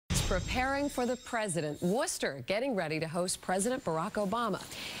Preparing for the president. Worcester getting ready to host President Barack Obama.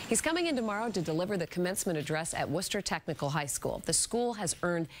 He's coming in tomorrow to deliver the commencement address at Worcester Technical High School. The school has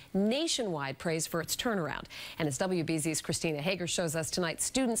earned nationwide praise for its turnaround. And as WBZ's Christina Hager shows us tonight,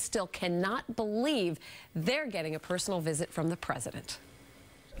 students still cannot believe they're getting a personal visit from the president.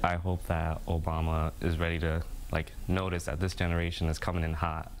 I hope that Obama is ready to notice that this generation is coming in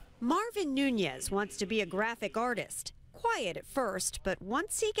hot. Marvin Nunez wants to be a graphic artist. Quiet at first, but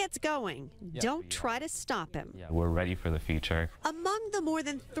once he gets going, don't try to stop him. We're ready for the future. Among the more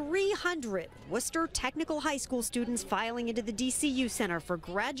than 300 Worcester Technical High School students filing into the DCU Center for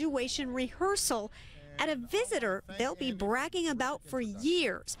graduation rehearsal, at a visitor they'll be bragging about for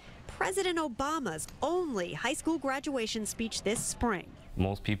years, President Obama's only high school graduation speech this spring.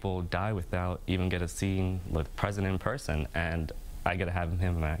 Most people die without even getting to see the president in person, and I get to have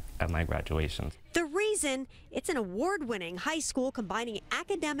him at my graduation. The reason? It's an award-winning high school combining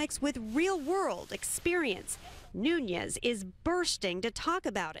academics with real-world experience. Nunez is bursting to talk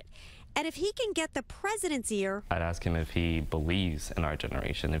about it. And if he can get the president's ear, I'd ask him if he believes in our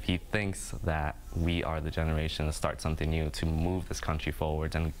generation, if he thinks that we are the generation to start something new, to move this country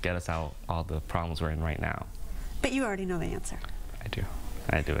forward and get us out all the problems we're in right now. But you already know the answer.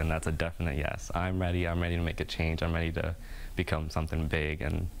 I do, and that's a definite yes. I'm ready to make a change. I'm ready to become something big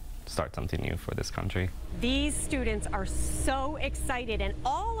and start something new for this country. These students are so excited, and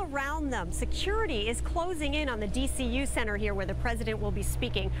all around them, security is closing in on the DCU Center here where the president will be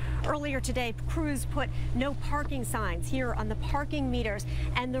speaking. Earlier today, crews put no parking signs here on the parking meters,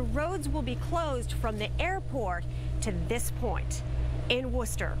 and the roads will be closed from the airport to this point. In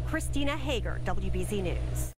Worcester, Christina Hager, WBZ News.